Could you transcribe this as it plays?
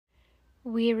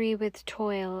Weary with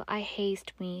toil, I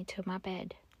haste me to my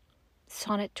bed.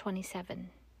 Sonnet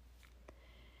 27.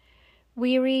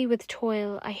 Weary with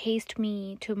toil, I haste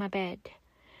me to my bed,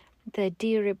 the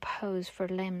dear repose for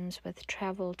limbs with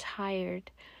travel tired.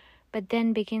 But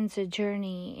then begins a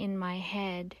journey in my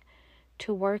head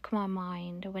to work my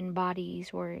mind when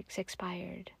body's works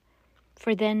expired.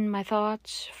 For then my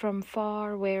thoughts from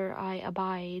far where I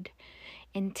abide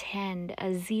intend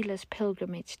a zealous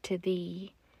pilgrimage to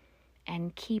thee,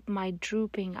 and keep my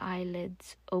drooping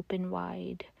eyelids open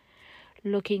wide,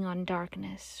 looking on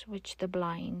darkness which the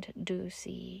blind do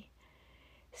see,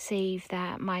 save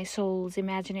that my soul's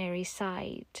imaginary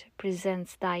sight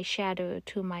presents thy shadow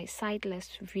to my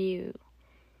sightless view,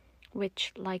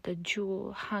 which like a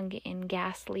jewel hung in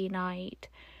ghastly night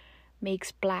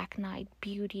makes black night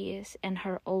beauteous and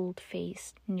her old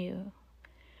face new.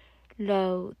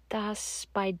 Lo, thus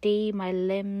by day my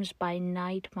limbs, by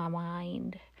night my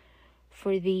mind,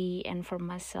 for thee and for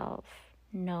myself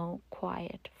no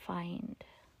quiet find.